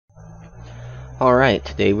Alright,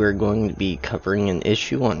 today we're going to be covering an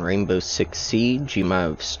issue on Rainbow Six Siege. You might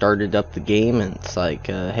have started up the game and it's like,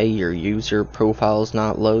 hey, your user profile's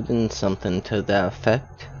not loading, something to that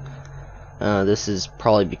effect. This is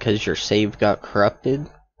probably because your save got corrupted.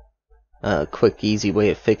 A quick, easy way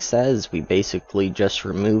to fix that is we basically just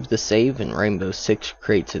remove the save and Rainbow Six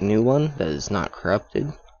creates a new one that is not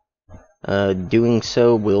corrupted. Doing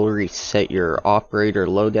so will reset your operator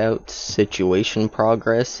loadout, situation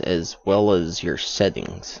progress, as well as your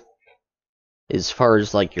settings. As far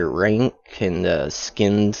as like your rank and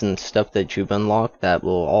skins and stuff that you've unlocked, that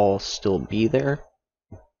will all still be there.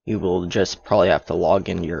 You will just probably have to log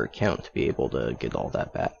into your account to be able to get all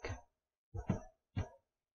that back.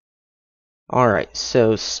 Alright,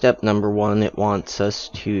 so step number 1, it wants us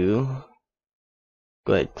to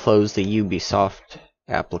go ahead and close the Ubisoft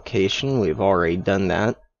application. We've already done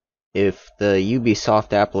that. If the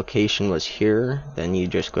Ubisoft application was here, then you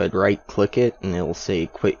just go ahead and right click it and it'll say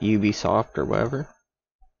quit Ubisoft or whatever.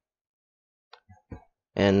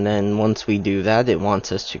 And then once we do that, it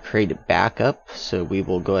wants us to create a backup, so we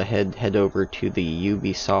will go ahead and head over to the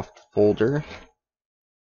Ubisoft folder.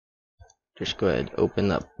 Just go ahead and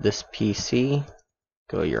open up this PC,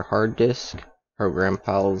 go to your hard disk, Program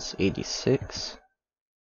Files 86.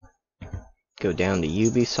 Go down to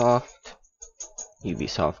Ubisoft,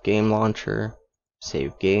 Ubisoft Game Launcher,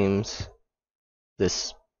 Save Games,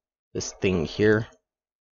 this thing here,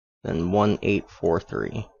 then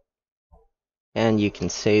 1843. And you can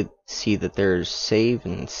see that there's save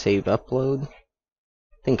and save upload.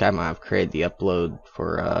 I think I might have created the upload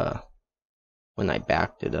for when I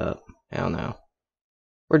backed it up. I don't know.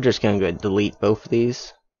 We're just gonna go ahead and delete both of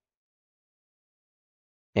these.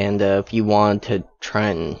 And if you want to try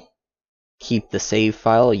and keep the save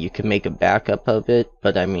file, you can make a backup of it,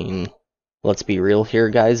 but I mean, let's be real here,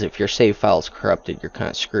 guys. If your save file is corrupted, you're kind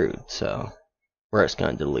of screwed, so we're just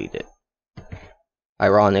going to delete it.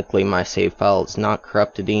 Ironically, my save file is not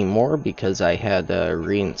corrupted anymore because I had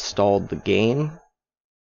reinstalled the game,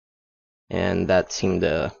 and that seemed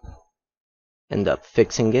to end up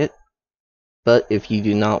fixing it. But if you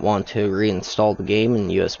do not want to reinstall the game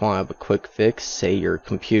and you just want to have a quick fix, say your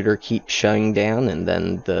computer keeps shutting down and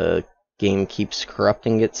then the game keeps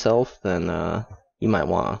corrupting itself, then you might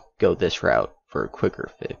want to go this route for a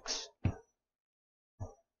quicker fix.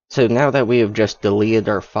 So now that we have just deleted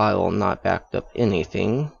our file and not backed up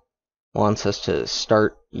anything, wants us to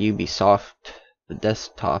start Ubisoft, the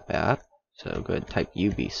desktop app. So go ahead and type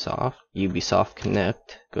Ubisoft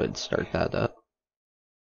Connect, go ahead and start that up.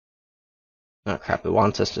 Oh crap, it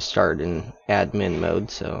wants us to start in admin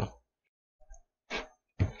mode, so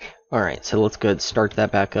alright, so let's go ahead and start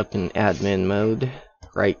that back up in admin mode.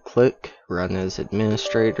 Right click, run as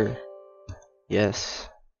administrator. Yes.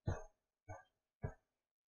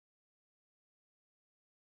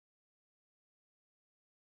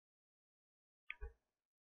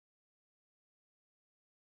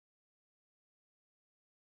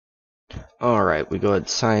 Alright, we go ahead and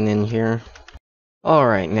sign in here.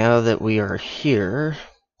 Alright, now that we are here,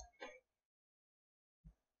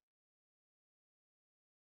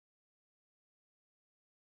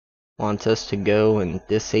 wants us to go and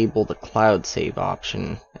disable the cloud save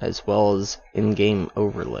option as well as in-game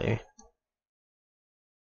overlay.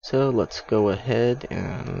 So let's go ahead,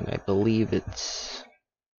 and I believe it's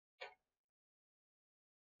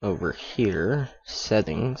over here,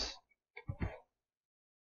 settings.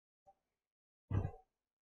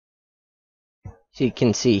 So you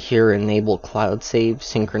can see here, enable cloud save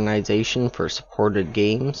synchronization for supported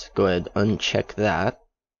games. Go ahead and uncheck that.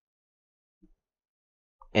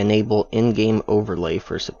 Enable in-game overlay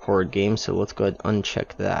for supported games, so let's go ahead and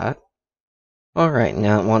uncheck that. Alright,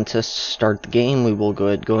 now it wants us to start the game. We will go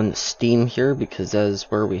ahead and go into Steam here because that is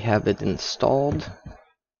where we have it installed.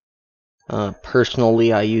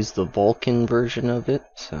 Personally, I use the Vulkan version of it,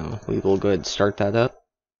 so we will go ahead and start that up.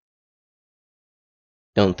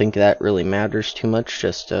 Don't think that really matters too much,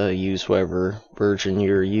 just use whatever version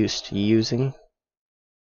you're used to using.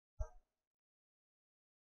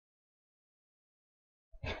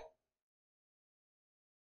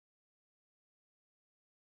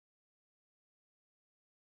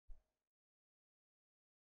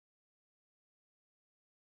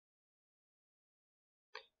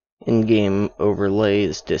 In-game overlay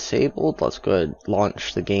is disabled. Let's go ahead and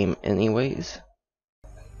launch the game anyways.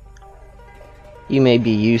 You may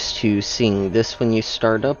be used to seeing this when you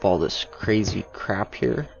start up, all this crazy crap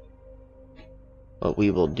here. What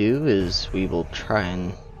we will do is we will try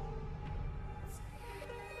and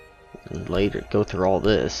later go through all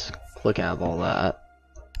this, click out of all that.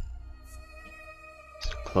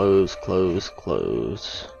 close, close,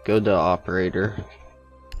 close. Go to operator.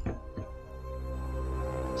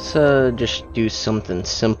 So just do something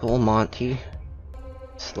simple, Monty.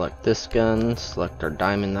 Select this gun, select our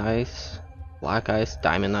diamond ice, black ice,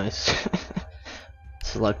 diamond ice.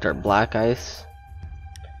 Select our black ice.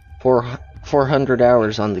 400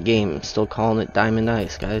 hours on the game, still calling it diamond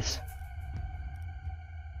ice, guys.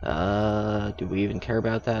 Do we even care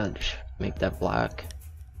about that? Just make that black.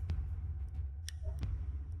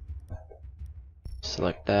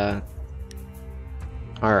 Select that.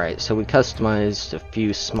 Alright, so we customized a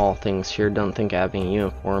few small things here. Don't think I have any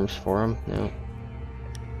uniforms for them. No.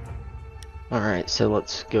 Alright, so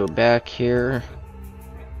let's go back here.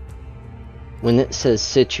 When it says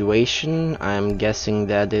situation, I'm guessing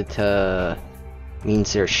that it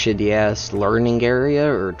means their shitty ass learning area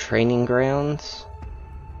or training grounds.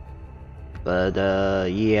 But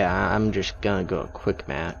yeah, I'm just gonna go a quick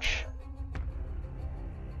match.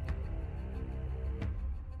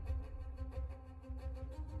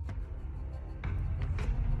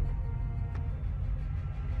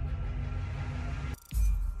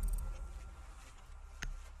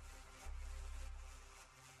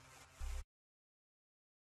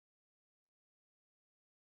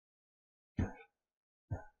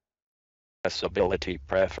 Accessibility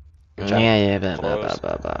preference. Yeah,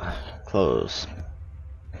 blah. Close.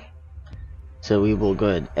 So we will go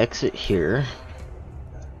ahead and exit here.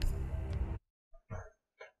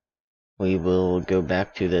 We will go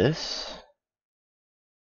back to this.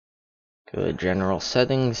 Go to general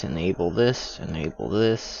settings, enable this, enable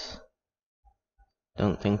this.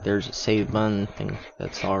 Don't think there's a save button, think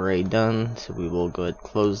that's already done, so we will go ahead and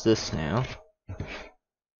close this now.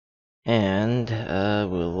 And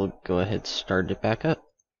we'll go ahead and start it back up.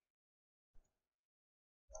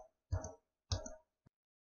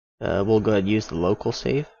 We'll go ahead and use the local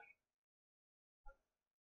save.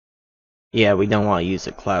 Yeah, we don't want to use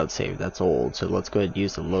the cloud save, that's old, so let's go ahead and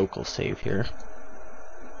use the local save here.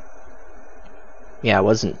 Yeah, I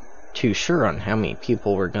wasn't too sure on how many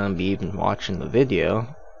people were going to be even watching the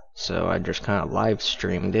video, so I just kind of live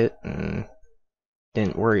streamed it and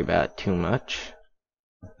didn't worry about it too much.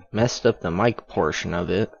 Messed up the mic portion of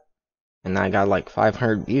it, and I got like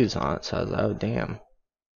 500 views on it, so I was like, oh damn,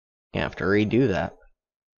 you have to redo that.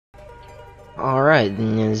 Alright,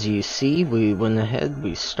 and as you see, we went ahead,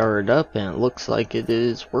 we started up, and it looks like it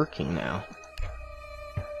is working now.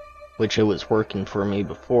 Which it was working for me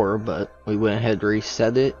before, but we went ahead,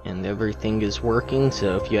 reset it, and everything is working,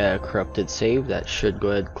 so if you had a corrupted save, that should go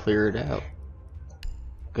ahead and clear it out.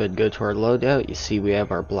 Good, go to our loadout, you see we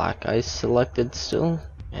have our black ice selected still,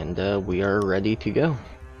 and we are ready to go.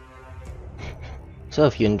 So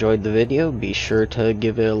if you enjoyed the video, be sure to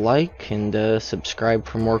give it a like, and subscribe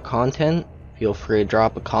for more content. Feel free to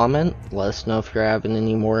drop a comment, let us know if you're having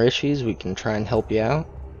any more issues, we can try and help you out.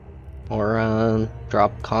 Or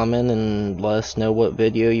drop a comment and let us know what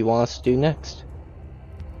video you want us to do next.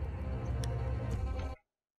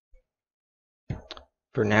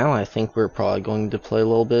 For now, I think we're probably going to play a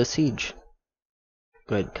little bit of Siege.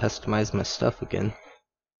 Go ahead and customize my stuff again.